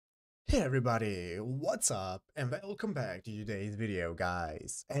Hey everybody, what's up and welcome back to today's video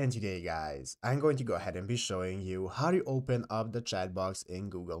guys. And today guys, I'm going to go ahead and be showing you how to open up the chat box in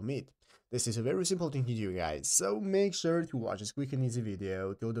Google Meet. This is a very simple thing to do guys, so make sure to watch this quick and easy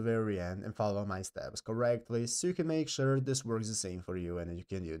video till the very end and follow my steps correctly so you can make sure this works the same for you and you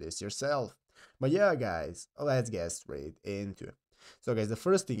can do this yourself. But yeah guys, let's get straight into it. So guys, the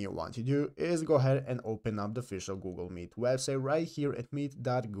first thing you want to do is go ahead and open up the official Google Meet website right here at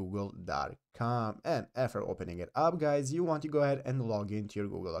meet.google.com. And after opening it up, guys, you want to go ahead and log into your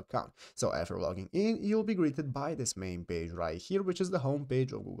Google account. So after logging in, you'll be greeted by this main page right here, which is the home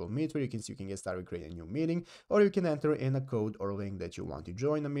page of Google Meet, where you can get started creating a new meeting, or you can enter in a code or link that you want to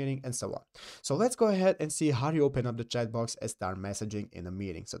join a meeting and so on. So let's go ahead and see how you open up the chat box and start messaging in a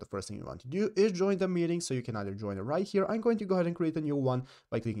meeting. So the first thing you want to do is join the meeting. So you can either join it right here. I'm going to go ahead and create a new one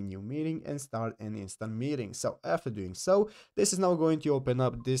by clicking new meeting and start an instant meeting. So after doing so, this is now going to open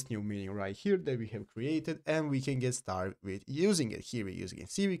up this new meeting right here that we have created, and we can get started with using it. Here you can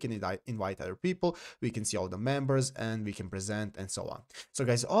see we can invite other people, we can see all the members, and we can present and so on. So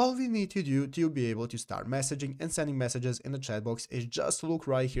guys, all we need to do to be able to start messaging and sending messages in the chat box is just look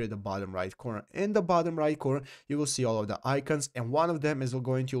right here at the bottom right corner. In the bottom right corner, you will see all of the icons, and one of them is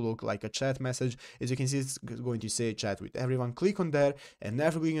going to look like a chat message. As you can see, it's going to say chat with everyone. Click on that, and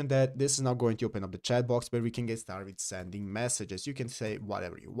after clicking on that, this is now going to open up the chat box where we can get started with sending messages. You can say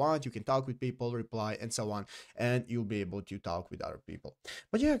whatever you want, you can talk with people, reply, and so on, and you'll be able to talk with other people.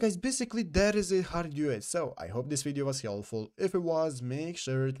 But yeah guys, basically that is it, how to do it. So I hope this video was helpful. If it was, make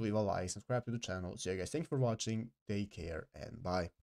sure to leave a like, subscribe to the channel. So yeah guys, thanks for watching, take care, and bye.